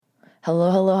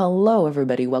Hello, hello, hello,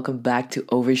 everybody. Welcome back to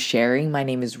Oversharing. My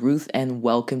name is Ruth, and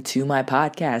welcome to my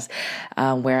podcast,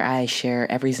 where I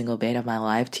share every single bit of my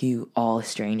life to all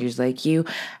strangers like you.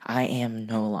 I am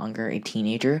no longer a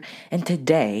teenager, and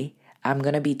today I'm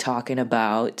going to be talking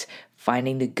about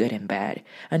finding the good and bad.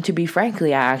 And to be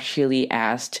frankly, I actually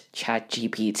asked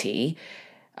ChatGPT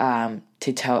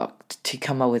to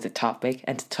come up with a topic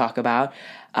and to talk about.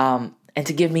 And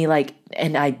to give me like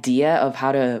an idea of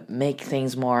how to make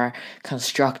things more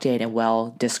constructed and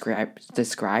well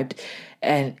described.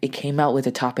 And it came out with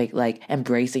a topic like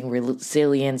embracing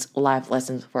resilience, life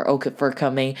lessons for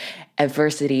overcoming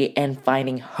adversity, and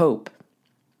finding hope.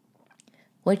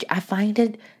 Which I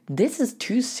find this is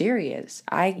too serious.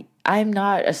 I'm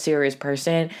not a serious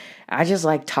person. I just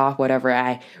like talk whatever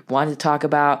I want to talk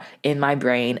about in my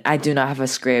brain. I do not have a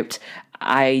script.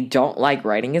 I don't like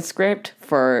writing a script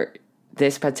for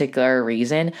this particular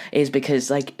reason is because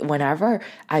like whenever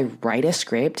I write a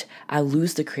script, I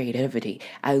lose the creativity.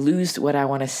 I lose what I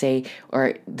want to say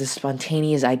or the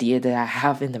spontaneous idea that I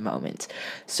have in the moment.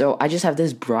 So I just have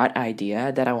this broad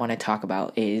idea that I want to talk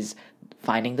about is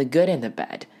finding the good in the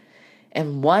bad.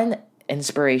 And one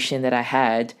inspiration that I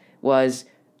had was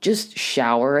just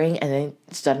showering and then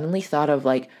suddenly thought of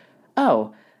like,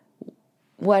 oh,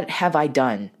 what have I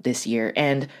done this year?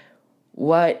 And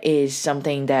what is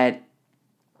something that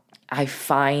I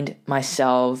find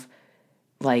myself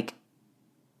like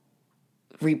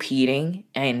repeating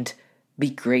and be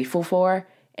grateful for.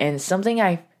 And something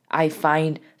I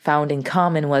found in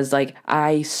common was like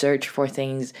I search for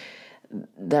things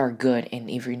that are good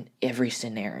in every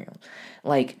scenario.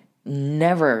 Like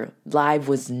life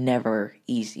was never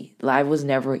easy. Life was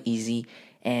never easy,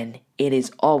 and it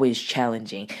is always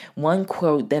challenging. One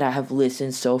quote that I have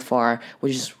listened so far,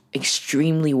 which is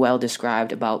extremely well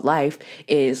described about life,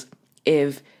 is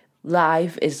if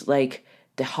life is like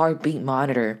the heartbeat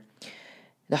monitor,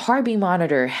 the heartbeat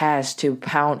monitor has to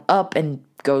pound up and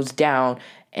goes down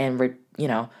and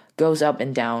goes up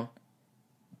and down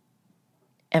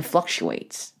and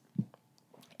fluctuates.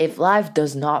 If life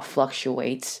does not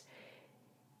fluctuate,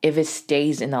 if it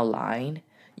stays in a line,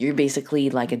 you're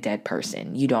basically like a dead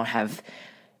person. You don't have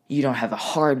a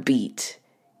heartbeat.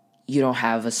 You don't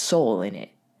have a soul in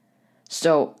it.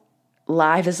 So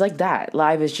life is like that.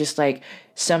 Life is just like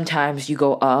sometimes you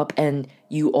go up and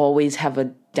you always have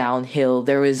a downhill.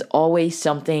 There is always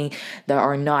something that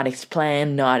are not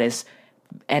explained, not as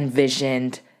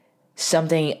envisioned.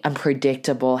 Something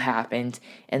unpredictable happened,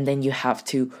 and then you have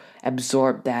to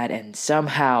absorb that and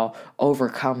somehow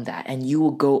overcome that, and you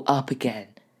will go up again.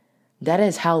 That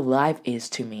is how life is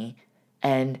to me.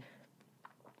 And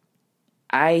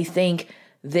I think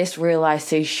this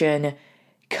realization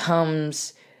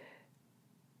comes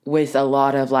with a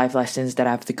lot of life lessons that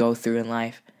I have to go through in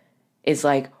life. It's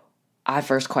like I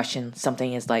first question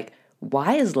something is like,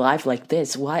 why is life like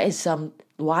this? Why is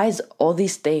all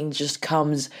these things just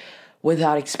comes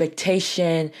without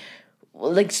expectation?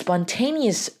 Like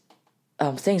spontaneous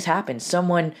things happen.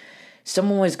 Someone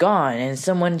was gone and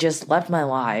someone just left my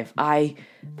life. I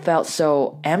felt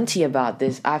so empty about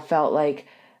this. I felt like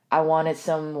I wanted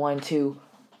someone to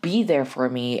be there for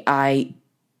me. I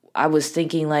was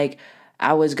thinking like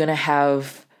I was gonna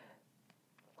have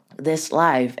this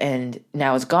life and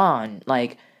now it's gone.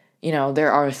 Like,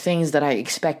 there are things that I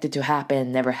expected to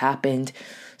happen, never happened.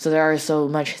 So there are so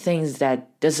much things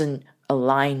that doesn't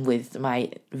align with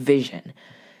my vision.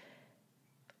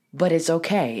 But it's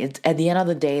okay. It's at the end of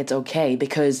the day, it's okay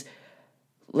because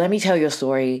let me tell you a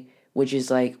story, which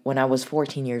is like when I was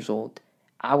 14 years old,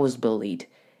 I was bullied.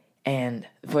 And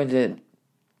for the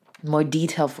more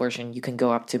detailed version, you can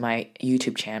go up to my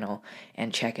YouTube channel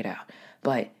and check it out.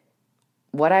 But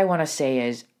what I want to say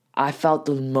is I felt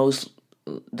the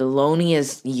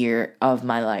loneliest year of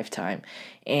my lifetime.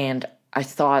 And I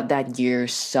thought that year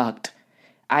sucked.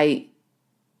 At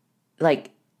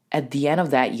the end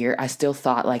of that year, I still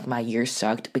thought like my year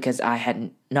sucked because I had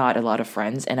not a lot of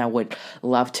friends and I would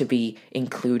love to be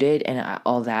included and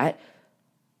all that.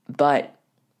 But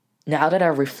now that I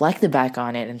reflected back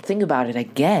on it and think about it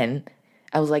again,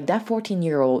 I was like, that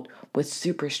 14-year-old was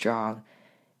super strong.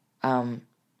 I'm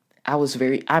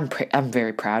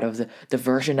very proud of the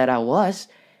version that I was.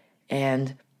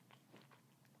 And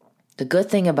the good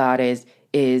thing about it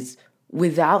is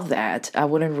without that, I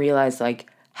wouldn't realize like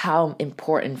how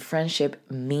important friendship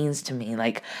means to me.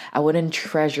 Like I wouldn't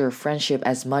treasure friendship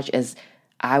as much as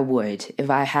I would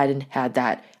if I hadn't had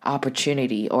that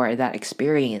opportunity or that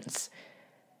experience.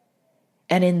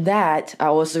 And in that, I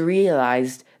also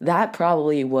realized that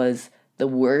probably was the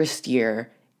worst year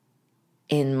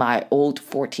in my old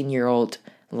 14-year-old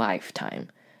lifetime.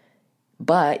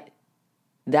 But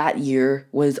that year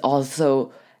was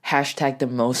also hashtag the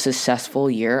most successful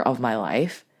year of my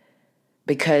life,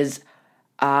 because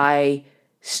I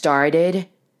started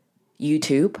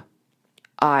YouTube.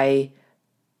 I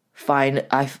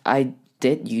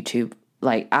did YouTube.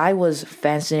 Like, I was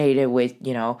fascinated with,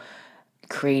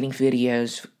 creating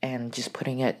videos and just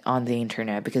putting it on the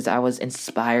internet, because I was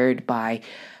inspired by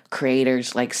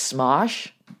creators like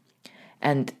Smosh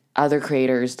and other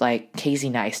creators like Casey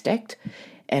Neistat.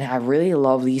 And I really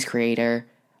love these creators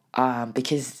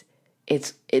because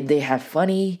they have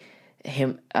funny,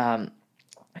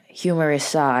 humorous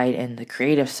side, and the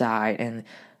creative side, and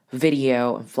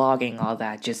video and vlogging, all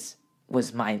that just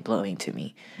was mind-blowing to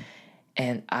me.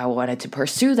 And I wanted to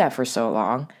pursue that for so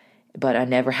long, but I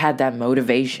never had that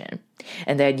motivation.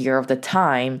 And then year of the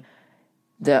time,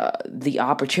 the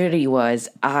opportunity was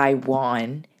I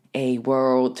won a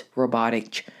World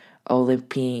Robotic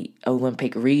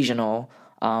Olympic Regional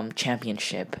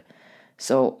Championship.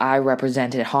 So I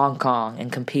represented Hong Kong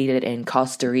and competed in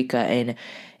Costa Rica in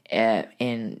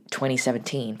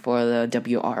 2017 for the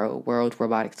WRO, World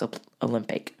Robotics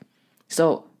Olympic.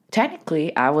 So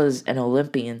technically, I was an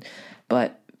Olympian,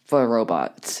 but for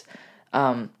robots.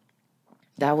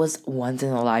 That was once in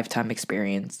a lifetime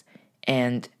experience,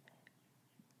 and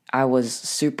I was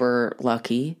super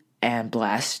lucky and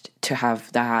blessed to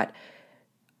have that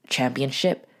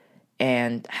championship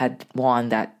and had won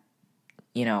that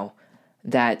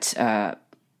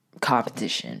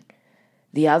competition.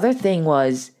 The other thing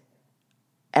was,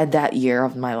 at that year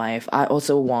of my life, I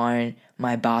also won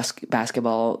my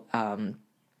basketball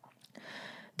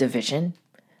division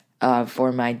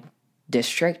for my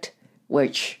district,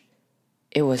 which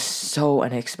it was so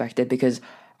unexpected because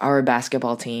our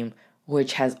basketball team,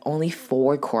 which has only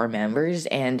 4 core members,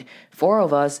 and 4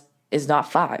 of us is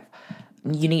not 5.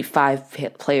 You need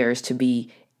 5 players to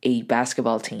be a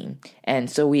basketball team. And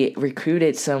so we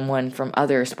recruited someone from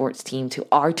other sports team to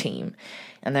our team.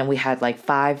 And then we had like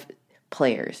 5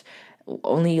 players,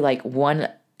 only like 1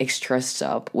 extra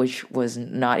sub, which was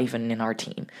not even in our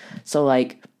team. So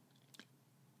like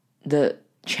the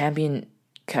championship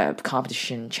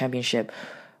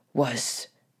was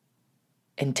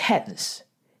intense,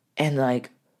 and like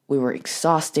we were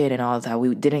exhausted and all of that.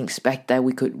 We didn't expect that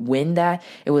we could win that.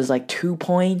 It was like 2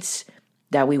 points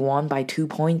that we won by 2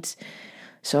 points.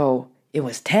 So it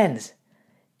was tense.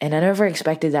 And I never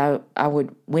expected that I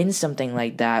would win something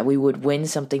like that. We would win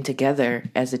something together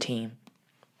as a team.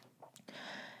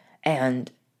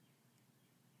 And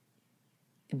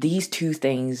these 2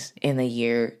 things in a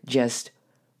year just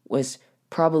was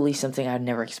probably something I'd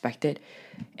never expected.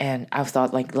 And I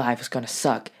thought like life was gonna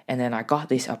suck. And then I got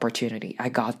this opportunity. I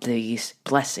got these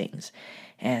blessings.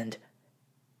 And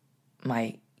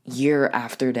my year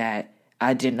after that,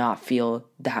 I did not feel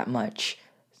that much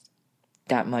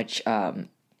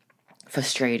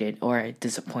frustrated or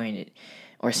disappointed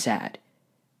or sad.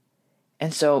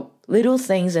 And so little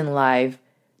things in life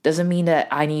doesn't mean that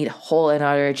I need whole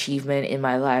another achievement in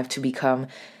my life to become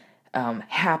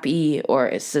happy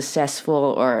or successful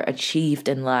or achieved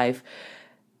in life.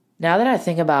 Now that I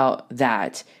think about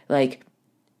that, like,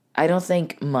 I don't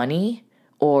think money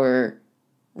or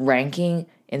ranking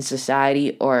in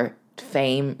society or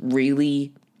fame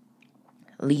really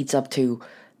leads up to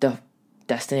the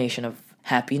destination of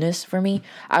happiness for me.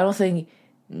 I don't think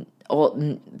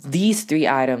these 3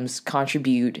 items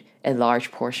contribute a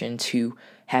large portion to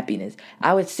happiness.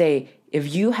 I would say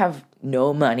if you have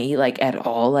no money, like at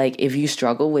all, like if you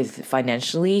struggle with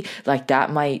financially, like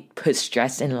that might put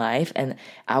stress in life, and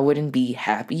I wouldn't be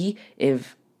happy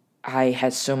if I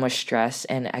had so much stress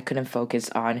and I couldn't focus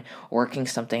on working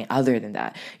something other than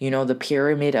that. The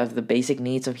pyramid of the basic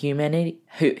needs of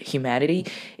humanity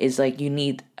is like you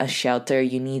need a shelter,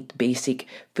 you need basic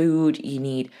food, you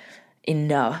need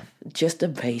enough, just the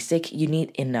basic. You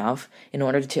need enough in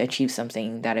order to achieve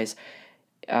something that is,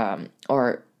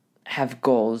 or have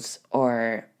goals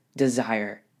or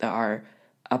desire that are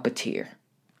up a tier.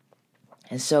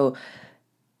 And so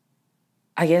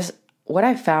I guess what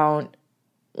I found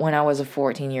when I was a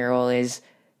 14-year-old is,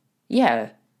 yeah,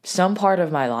 some part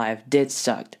of my life did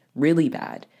suck really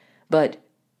bad. But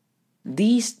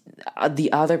the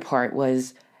other part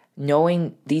was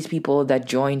knowing these people that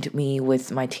joined me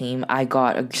with my team. I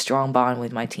got a strong bond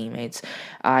with my teammates.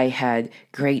 I had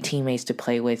great teammates to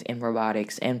play with in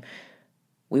robotics, and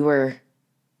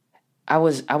I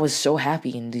was so happy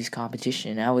in this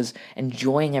competition. I was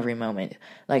enjoying every moment.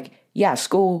 Like, yeah,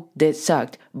 school did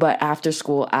suck, but after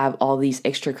school, I have all these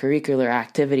extracurricular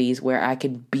activities where I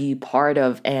could be part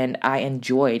of, and I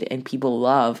enjoyed, and people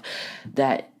love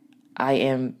that I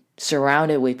am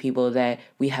surrounded with people that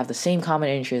we have the same common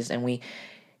interests, and we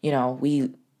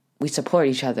we support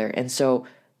each other. And so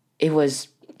it was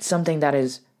something that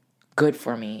is good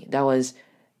for me.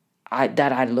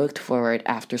 That I looked forward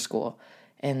after school.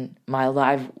 And my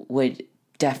life would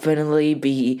definitely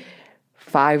be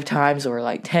 5 times or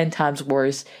like 10 times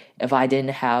worse if I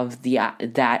didn't have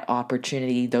that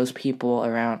opportunity, those people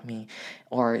around me,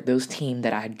 or those team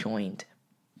that I had joined.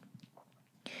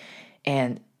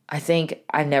 And I think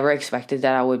I never expected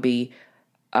that I would be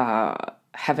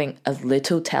having a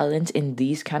little talent in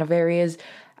these kind of areas.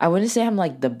 I wouldn't say I'm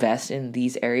like the best in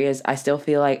these areas. I still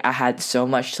feel like I had so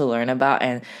much to learn about,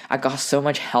 and I got so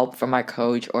much help from my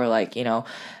coach, or like,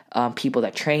 people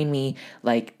that train me.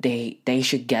 Like they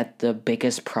should get the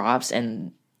biggest props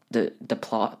and the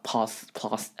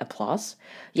applause.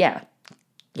 Yeah,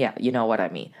 you know what I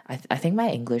mean. I think my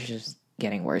English is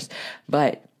getting worse,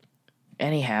 but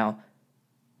anyhow,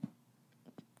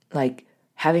 like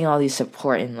having all these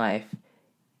support in life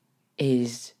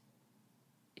is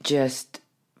just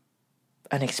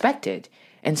unexpected.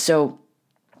 And so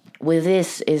with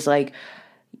this is like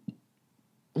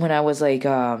when I was like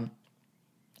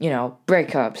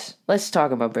breakups. Let's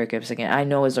talk about breakups again. I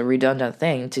know it's a redundant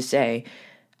thing to say,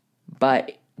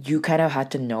 but you kind of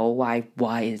had to know why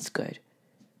it's good.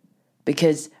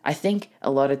 Because I think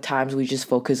a lot of times we just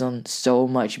focus on so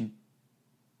much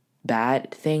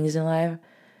bad things in life.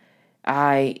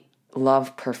 I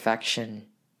love perfection.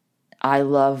 I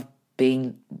love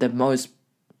being the most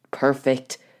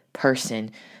perfect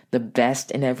person, the best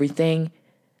in everything.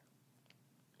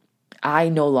 I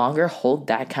no longer hold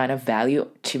that kind of value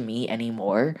to me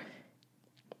anymore.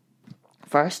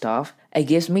 First off, it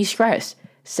gives me stress.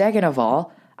 Second of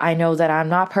all, I know that I'm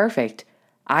not perfect.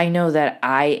 I know that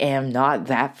I am not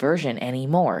that version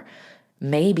anymore.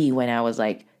 Maybe when I was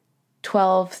like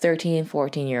 12, 13,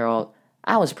 14-year-old,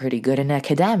 I was pretty good in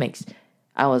academics.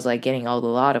 I was like getting a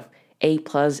lot of A+,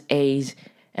 A's,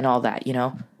 and all that,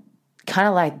 kind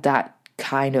of like that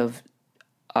kind of,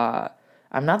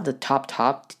 I'm not the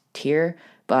top tier,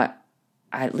 but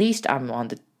at least I'm on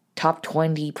the top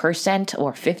 20%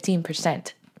 or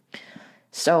 15%.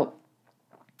 So,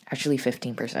 actually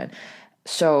 15%.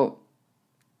 So,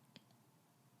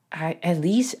 at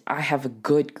least I have a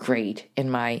good grade in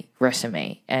my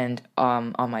resume and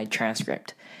on my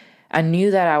transcript. I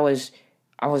knew that I was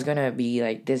gonna be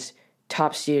like this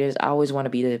top student. I always want to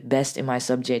be the best in my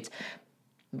subjects.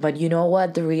 But you know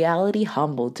what? The reality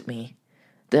humbled me.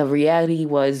 The reality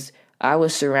was I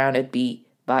was surrounded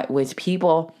with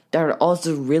people that are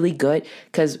also really good.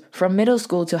 Because from middle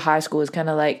school to high school is kind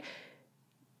of like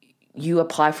you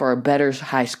apply for a better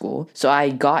high school. So I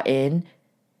got in,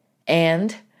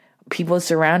 and people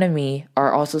surrounding me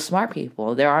are also smart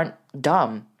people. They aren't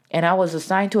dumb. And I was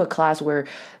assigned to a class where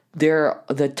they're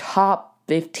the top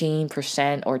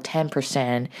 15% or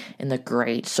 10% in the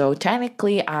grade. So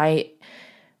technically, I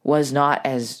was not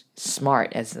as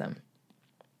smart as them.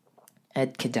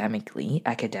 Academically,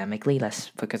 let's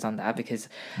focus on that, because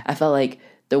I felt like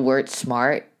the word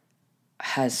smart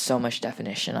has so much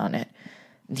definition on it.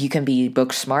 You can be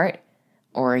book smart,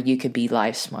 or you could be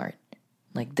life smart.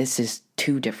 Like, this is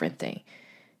two different things.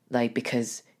 Like,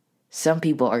 because some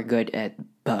people are good at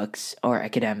books or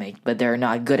academic, but they're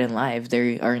not good in life.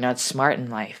 They are not smart in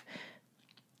life.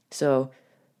 So,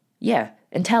 yeah,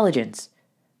 intelligence.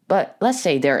 But let's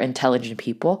say they're intelligent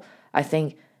people. I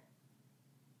think,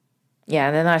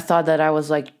 and then I thought that I was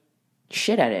like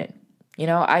shit at it.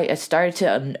 I started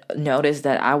to notice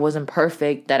that I wasn't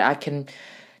perfect, that I can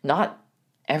not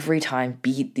every time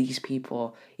beat these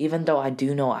people, even though I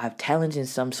do know I have talent in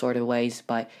some sort of ways,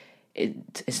 but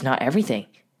it's not everything.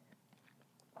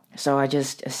 So I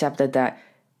just accepted that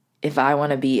if I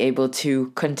want to be able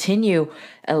to continue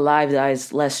a life that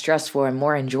is less stressful and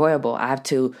more enjoyable, I have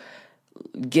to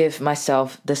give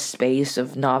myself the space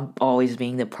of not always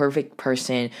being the perfect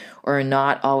person or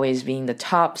not always being the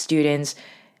top students.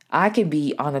 I can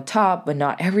be on the top, but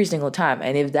not every single time.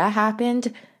 And if that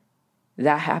happened,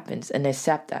 that happens, and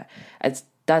accept that.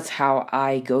 That's how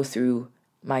I go through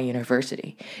my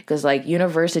university. Because like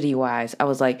university wise, I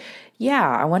was like,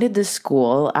 I wanted this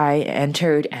school. I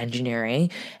entered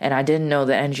engineering, and I didn't know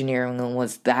that engineering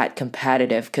was that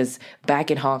competitive, because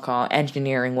back in Hong Kong,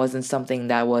 engineering wasn't something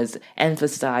that was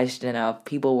emphasized enough.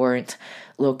 People weren't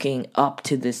looking up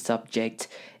to this subject.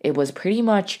 It was pretty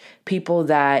much people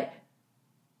that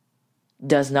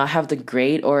does not have the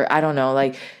grade, or I don't know,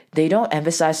 like they don't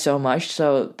emphasize so much,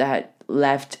 so that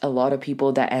left a lot of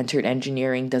people that entered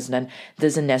engineering doesn't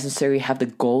necessarily have the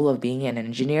goal of being an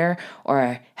engineer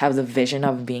or have the vision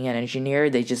of being an engineer.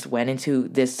 They just went into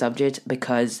this subject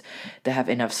because they have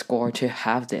enough score to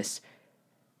have this.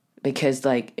 because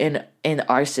like in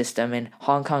our system, in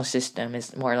Hong Kong system,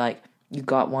 it's more like you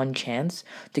got one chance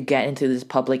to get into this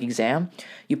public exam.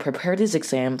 You prepare this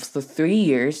exam for 3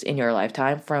 years in your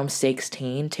lifetime, from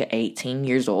 16 to 18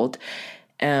 years old.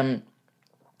 And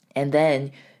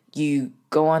then you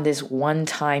go on this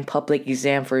one-time public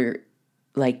exam for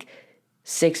like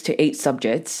 6 to 8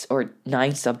 subjects or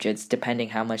 9 subjects, depending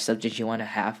how much subjects you want to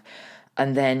have.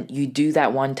 And then you do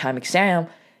that one-time exam.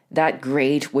 That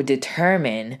grade would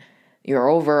determine your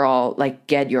overall, like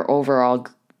get your overall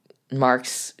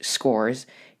marks, scores,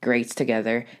 grades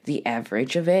together, the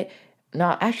average of it.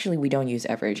 No, actually, we don't use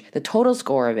average. The total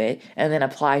score of it, and then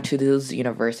apply to those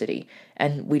university.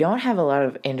 And we don't have a lot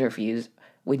of interviews.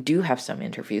 We do have some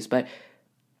interviews, but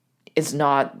it's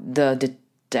not the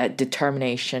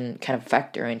determination kind of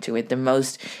factor into it.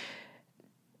 The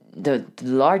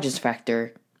largest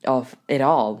factor of it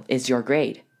all is your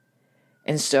grade.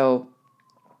 And so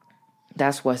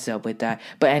that's what's up with that.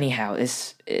 But anyhow,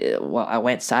 I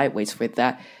went sideways with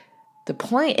that. The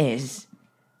point is,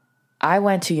 I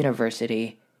went to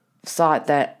university, thought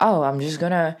that, I'm just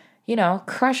gonna,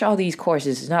 crush all these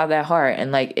courses. It's not that hard.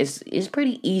 And like, it's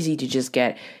pretty easy to just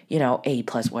get, A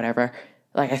plus whatever.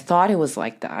 Like, I thought it was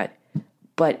like that,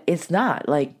 but it's not.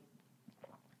 Like,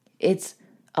 it's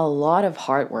a lot of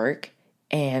hard work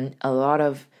and a lot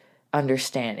of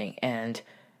understanding and,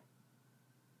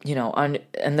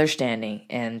 understanding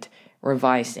and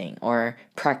revising or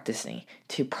practicing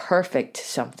to perfect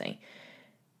something.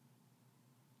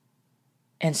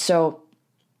 And so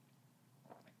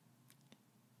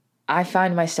I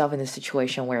find myself in a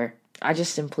situation where I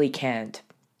just simply can't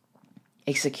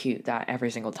execute that every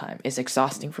single time. It's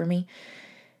exhausting for me.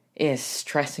 It's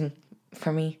stressing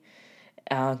for me.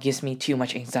 Gives me too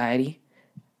much anxiety.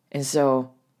 And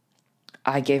so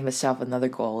I gave myself another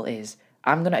goal is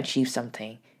I'm going to achieve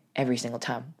something every single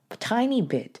time. A tiny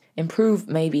bit. Improve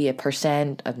maybe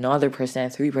 1%, another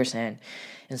percent, 3%,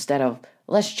 instead of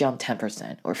let's jump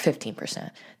 10% or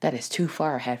 15%. That is too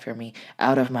far ahead for me,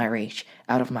 out of my reach,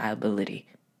 out of my ability.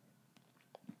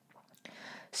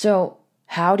 So,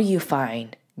 how do you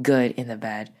find good in the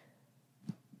bad?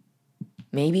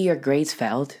 Maybe your grades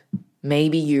failed.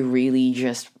 Maybe you really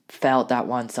just failed that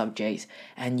one subject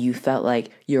and you felt like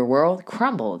your world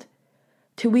crumbled.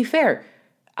 To be fair,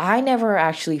 I never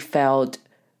actually failed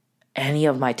any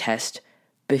of my tests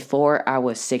before I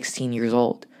was 16 years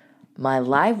old. My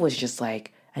life was just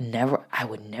like, I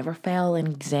would never fail an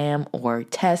exam or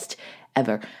test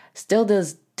ever. Still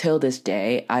till this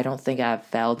day, I don't think I've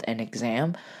failed an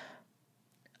exam.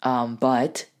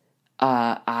 But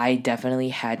I definitely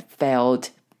had failed,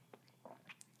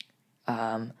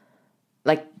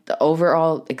 like the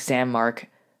overall exam mark.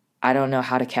 I don't know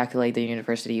how to calculate the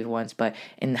university ones, but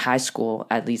in high school,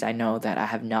 at least I know that I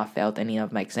have not failed any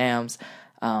of my exams,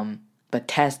 but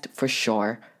test for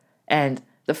sure. And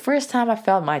the first time I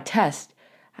failed my test,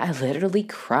 I literally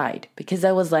cried because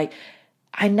I was like,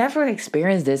 I never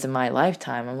experienced this in my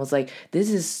lifetime. I was like,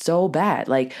 this is so bad.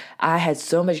 Like, I had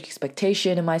so much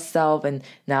expectation in myself, and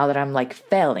now that I'm like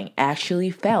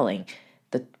actually failing,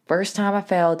 the first time I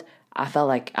failed, I felt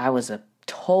like I was a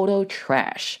total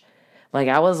trash. Like,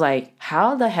 I was like,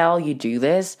 how the hell you do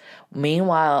this?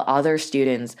 Meanwhile, other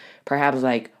students, perhaps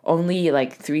like only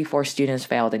like 3-4 students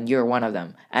failed and you're one of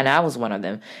them. And I was one of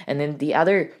them. And then the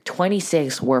other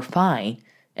 26 were fine.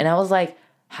 And I was like,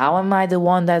 how am I the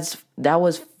one that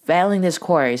was failing this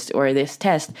course or this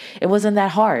test? It wasn't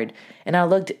that hard. And I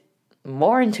looked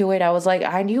more into it. I was like,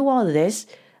 I knew all of this.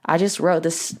 I just wrote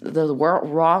the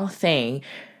wrong thing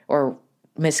or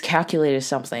miscalculated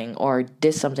something or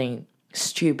did something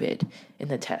stupid in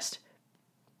the test.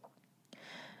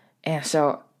 And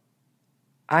so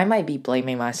I might be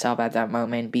blaming myself at that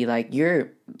moment, be like,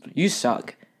 you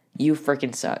suck. You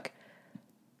freaking suck.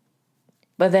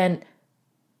 But then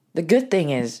the good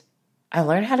thing is I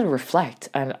learned how to reflect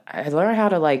and I learned how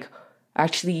to like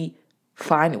actually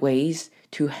find ways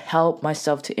to help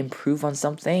myself to improve on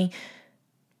something.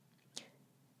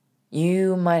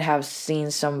 You might have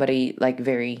seen somebody like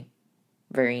very,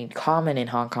 very common in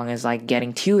Hong Kong is like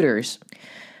getting tutors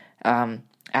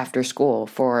after school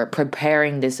for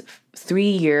preparing this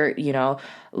 3-year,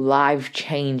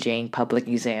 life-changing public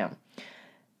exam.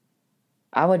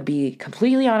 I would be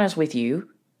completely honest with you.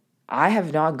 I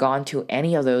have not gone to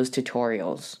any of those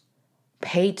tutorials.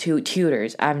 Paid to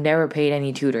tutors. I've never paid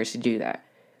any tutors to do that.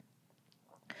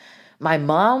 My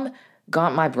mom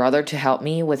got my brother to help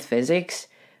me with physics.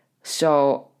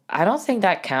 So I don't think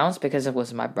that counts because it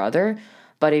was my brother.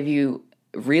 But if you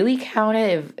really count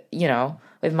it if,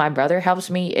 if my brother helps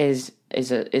me is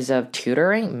a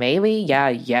tutoring, maybe.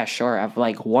 Yeah, sure, I've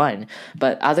like one,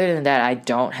 but other than that I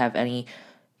don't have any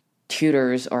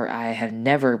tutors, or I have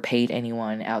never paid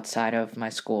anyone outside of my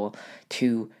school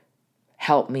to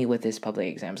help me with this public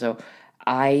exam. So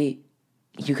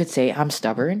you could say I'm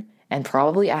stubborn, and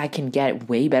probably I can get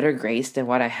way better grades than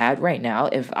what I had right now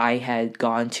if I had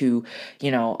gone to,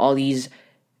 all these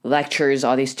lectures,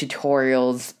 all these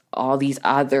tutorials, all these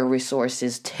other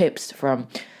resources, tips from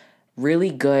really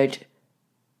good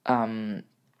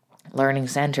learning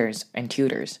centers and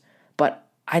tutors. But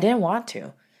I didn't want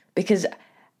to, because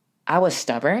I was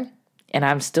stubborn, and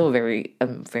I'm still very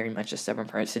much a stubborn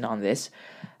person on this.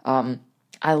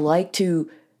 I like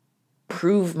to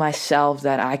prove myself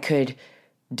that I could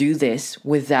do this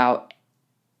without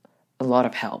a lot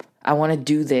of help. I want to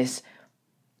do this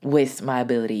with my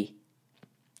ability.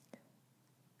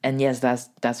 And yes,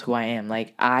 that's who I am.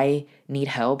 Like, I need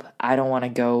help. I don't want to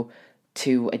go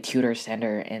to a tutor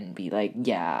center and be like,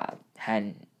 yeah,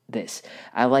 hand this.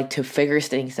 I like to figure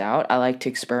things out. I like to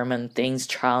experiment things,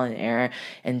 trial and error,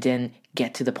 and then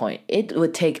get to the point. It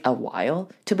would take a while,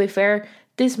 to be fair.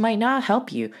 This might not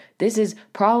help you. This is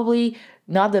probably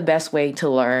not the best way to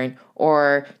learn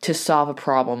or to solve a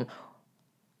problem,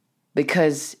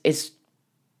 because it's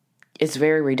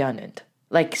very redundant.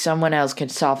 Like, someone else can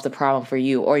solve the problem for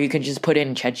you, or you can just put it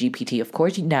in ChatGPT. Of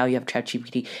course, now you have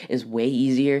ChatGPT. It's way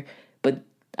easier, but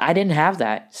I didn't have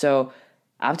that. So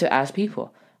I have to ask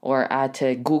people, or I had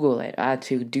to Google it. I had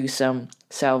to do some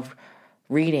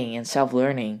self-reading and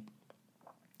self-learning,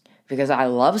 because I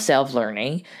love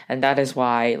self-learning, and that is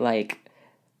why, like,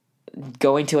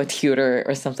 going to a tutor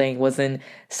or something wasn't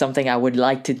something I would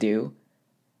like to do.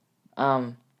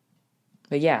 But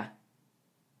yeah.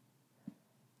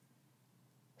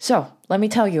 So, let me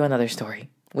tell you another story,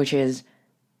 which is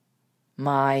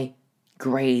my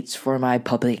grades for my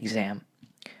public exam.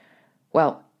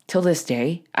 Well, till this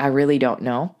day, I really don't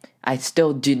know. I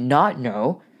still do not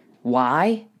know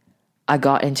why I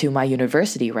got into my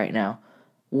university right now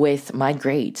with my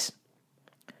grades.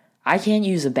 I can't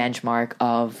use a benchmark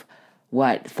of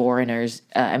what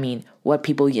what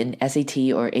people in SAT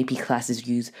or AP classes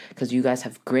use, because you guys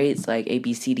have grades like A,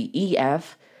 B, C, D, E,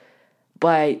 F,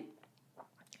 but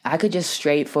I could just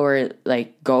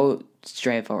go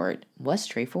straightforward. What's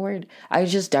straightforward? I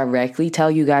just directly tell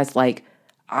you guys, like,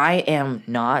 I am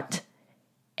not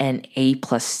an A+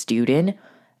 student,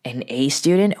 an A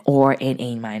student, or an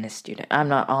A- student. I'm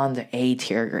not on the A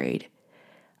tier grade.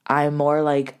 I'm more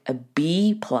like a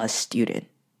B+ student.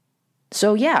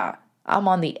 So yeah, I'm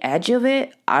on the edge of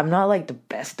it. I'm not like the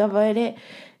best of it,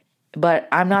 but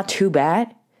I'm not too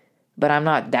bad, but I'm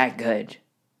not that good.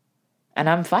 And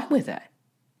I'm fine with that.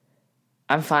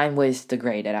 I'm fine with the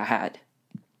grade that I had.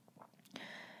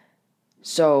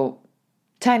 So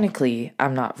technically,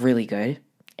 I'm not really good,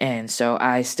 and so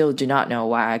I still do not know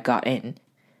why I got in.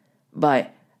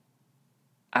 But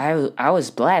I was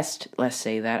blessed, let's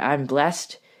say that. I'm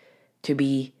blessed to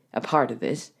be a part of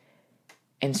this.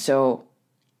 And so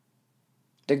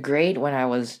the grade, when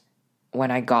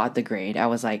I got the grade, I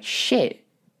was like, shit.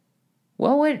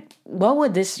 What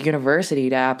would this university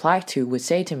that I applied to would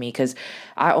say to me? Because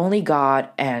I only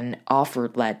got an offer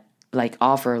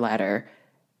letter,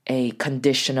 a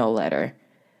conditional letter,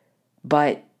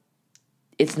 but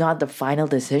it's not the final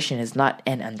decision. It's not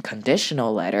an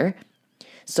unconditional letter.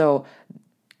 So,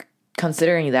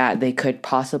 considering that, they could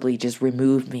possibly just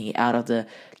remove me out of the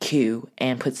queue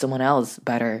and put someone else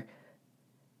better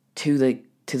to the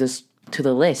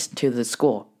list, to the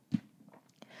school.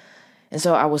 And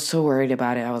so I was so worried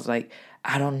about it. I was like,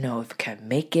 I don't know if I can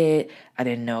make it. I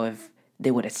didn't know if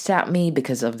they would accept me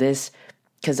because of this.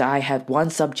 Because I had one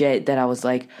subject that I was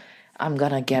like, I'm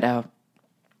going to get a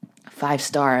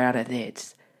 5-star out of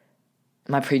this.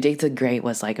 My predicted grade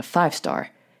was like a 5-star.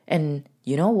 And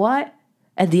you know what?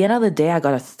 At the end of the day, I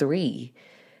got a 3,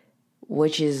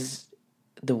 which is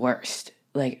the worst.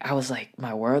 Like, I was like,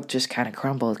 my world just kind of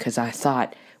crumbled, because I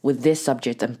thought with this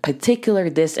subject, in particular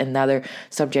this and another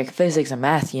subject, physics and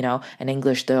math, and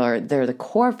English, they're the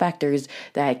core factors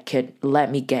that could let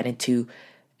me get into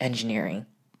engineering.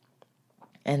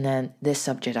 And then this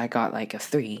subject, I got like a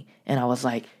 3, and I was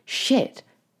like, shit,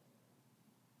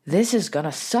 this is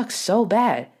gonna suck so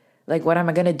bad. Like, what am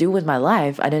I gonna do with my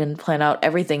life? I didn't plan out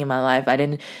everything in my life. I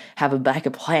didn't have a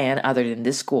backup plan other than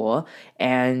this school,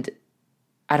 and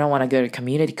I don't want to go to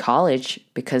community college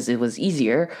because it was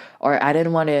easier, or I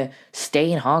didn't want to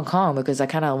stay in Hong Kong because I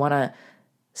kind of want to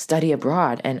study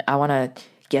abroad, and I want to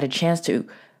get a chance to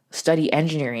study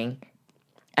engineering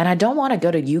And I don't want to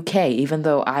go to UK, even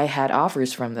though I had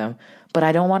offers from them. But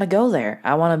I don't want to go there.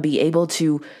 I want to be able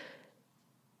to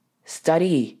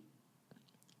study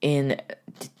in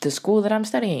the school that I'm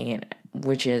studying in,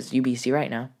 which is UBC right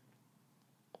now.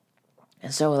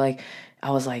 And so, like,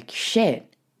 I was like,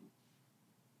 shit.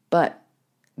 But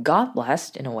God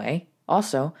blessed, in a way,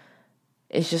 also.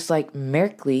 It's just like,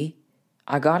 miraculously,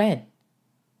 I got in.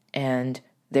 And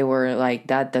they were like,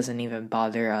 that doesn't even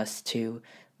bother us to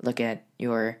look at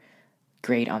your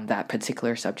grade on that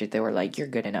particular subject. They were like, you're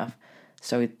good enough.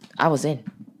 So I was in.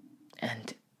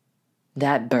 And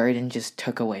that burden just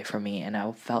took away from me, and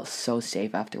I felt so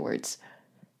safe afterwards.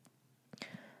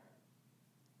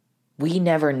 We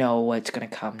never know what's going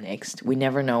to come next. We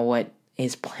never know what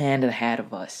is planned ahead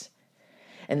of us.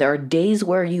 And there are days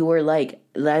where you were like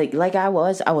I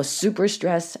was super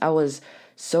stressed. I was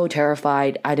so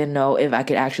terrified. I didn't know if I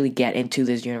could actually get into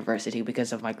this university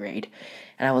because of my grade.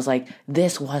 And I was like,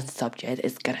 this one subject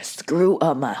is going to screw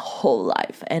up my whole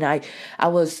life. And I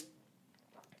was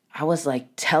like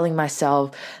telling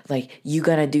myself, like, you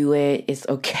gonna do it, it's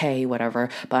okay, whatever.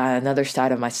 But another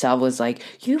side of myself was like,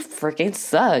 you freaking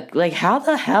suck. Like, how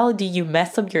the hell do you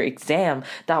mess up your exam?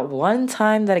 That one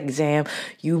time, that exam,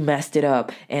 you messed it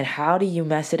up. And how do you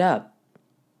mess it up?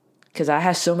 Because I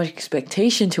had so much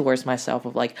expectation towards myself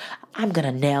of like, I'm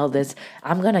gonna nail this.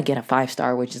 I'm gonna get a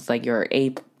 5-star, which is like your A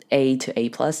to A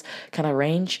plus kind of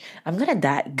range. I'm gonna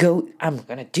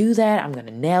do that. I'm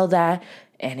gonna nail that.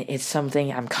 And it's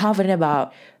something I'm confident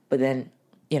about. But then,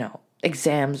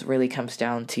 exams really comes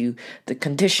down to the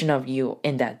condition of you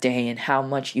in that day and how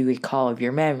much you recall of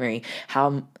your memory,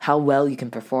 how well you can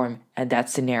perform at that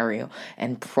scenario.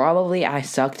 And probably I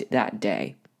sucked that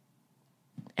day.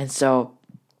 And so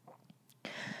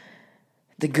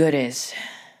the good is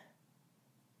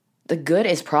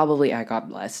probably I got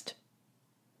blessed.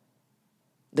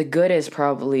 The good is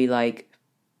probably like,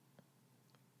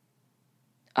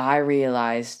 I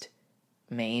realized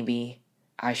maybe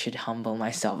I should humble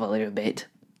myself a little bit.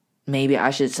 Maybe I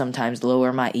should sometimes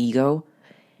lower my ego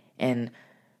and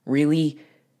really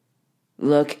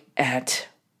look at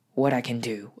what I can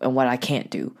do and what I can't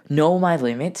do. Know my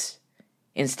limits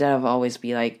instead of always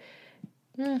be like,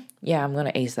 yeah, I'm going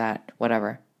to ace that,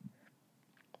 whatever.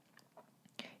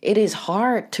 It is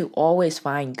hard to always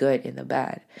find good in the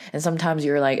bad. And sometimes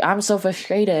you're like, I'm so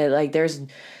frustrated. Like, there's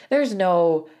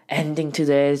no ending to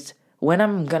this. When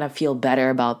I'm going to feel better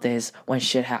about this when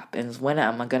shit happens? When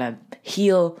am I going to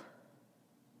heal?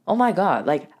 Oh my God.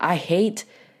 Like, I hate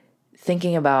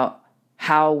thinking about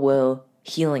how will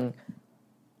healing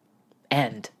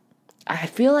end. I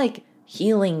feel like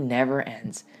healing never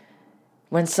ends.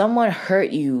 When someone hurt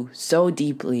you so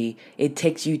deeply, it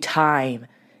takes you time.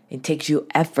 It takes you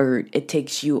effort. It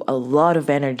takes you a lot of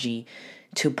energy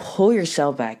to pull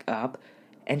yourself back up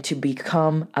and to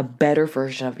become a better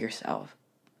version of yourself.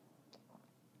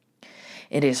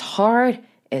 It is hard,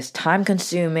 it's time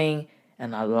consuming,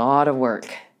 and a lot of work.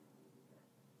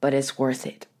 But it's worth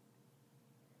it.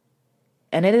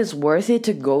 And it is worth it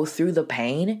to go through the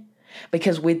pain,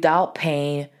 because without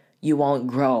pain, you won't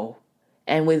grow.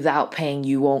 And without pain,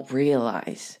 you won't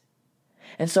realize.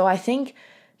 And so I think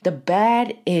the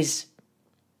bad is,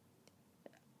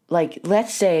 like,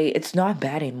 let's say it's not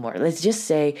bad anymore. Let's just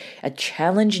say a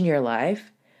challenge in your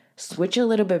life. Switch a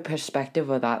little bit perspective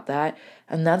about that.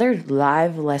 Another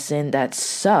live lesson that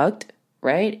sucked,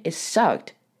 right? It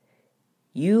sucked.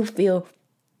 You feel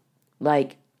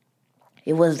like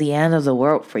it was the end of the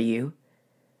world for you.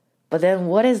 But then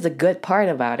what is the good part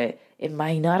about it? It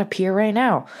might not appear right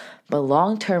now. But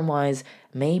long-term wise,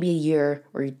 maybe a year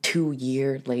or 2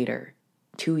 years later,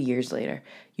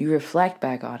 you reflect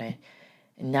back on it.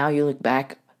 And now you look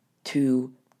back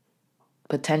to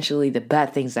potentially the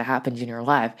bad things that happened in your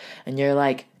life. And you're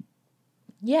like,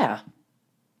 yeah,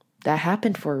 that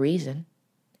happened for a reason.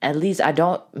 At least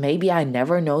maybe I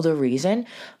never know the reason,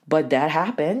 but that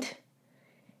happened.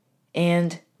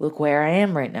 And look where I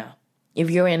am right now. If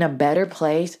you're in a better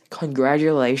place,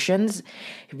 congratulations.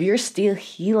 If you're still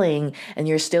healing and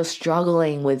you're still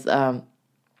struggling with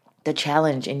the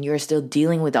challenge and you're still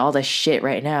dealing with all the shit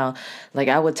right now, like,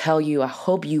 I would tell you, I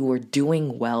hope you were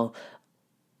doing well,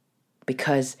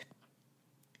 because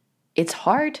it's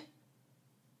hard,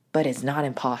 but it's not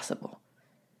impossible.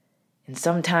 And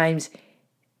sometimes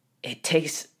it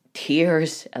takes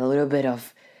tears, a little bit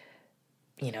of,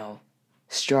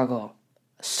 struggle,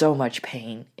 so much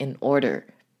pain in order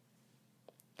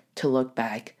to look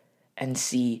back and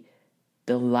see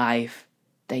the life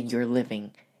that you're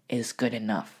living is good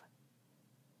enough.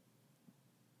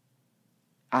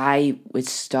 I would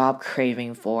stop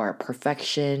craving for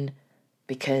perfection,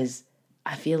 because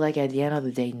I feel like at the end of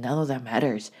the day, none of that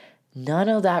matters. None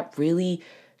of that really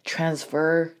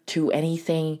transfer to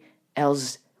anything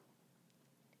else.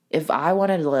 If I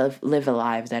want to live a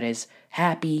life that is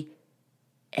happy,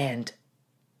 and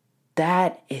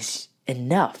that is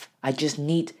enough. I just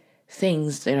need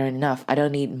things that are enough. I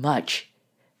don't need much.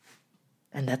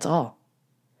 And that's all.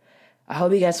 I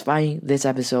hope you guys find this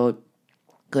episode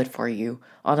good for you.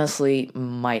 Honestly,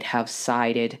 might have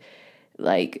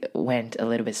went a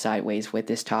little bit sideways with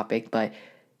this topic, but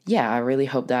yeah, I really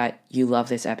hope that you love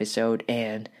this episode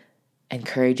and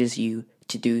encourages you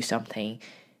to do something.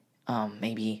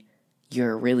 Maybe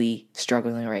you're really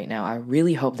struggling right now. I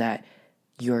really hope that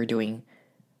you're doing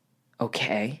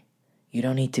okay. You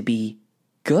don't need to be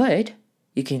good.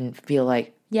 You can feel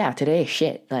like, yeah, today is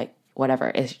shit. Like,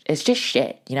 whatever. It's just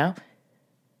shit, you know?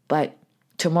 But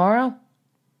tomorrow,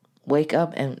 wake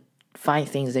up and find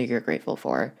things that you're grateful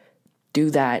for. Do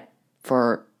that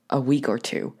for a week or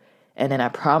two. And then I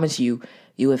promise you,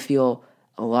 you will feel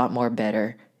a lot more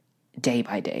better day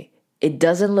by day. It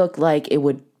doesn't look like it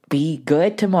would be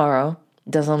good tomorrow.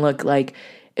 It doesn't look like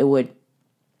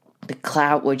the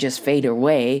cloud would just fade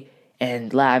away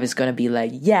and life is going to be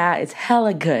like, yeah, it's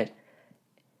hella good.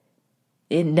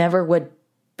 It never would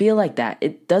feel like that.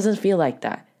 It doesn't feel like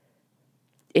that.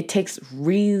 It takes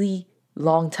really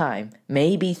long time,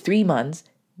 maybe 3 months,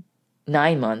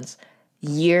 9 months,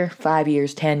 year, 5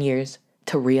 years, 10 years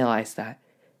to realize that.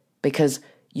 Because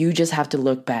you just have to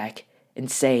look back and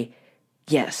say,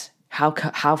 yes, how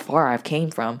far I've came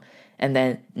from. And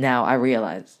then now I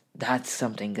realize that's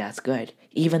something that's good,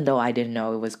 even though I didn't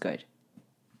know it was good.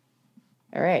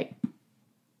 All right.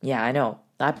 Yeah, I know.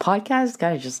 That podcast is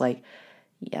kind of just like,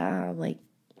 yeah, like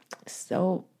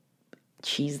so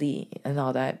cheesy and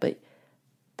all that, but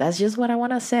that's just what I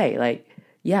want to say. Like,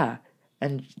 yeah.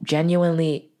 And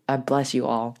genuinely, I bless you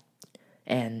all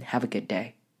and have a good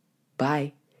day.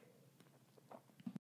 Bye.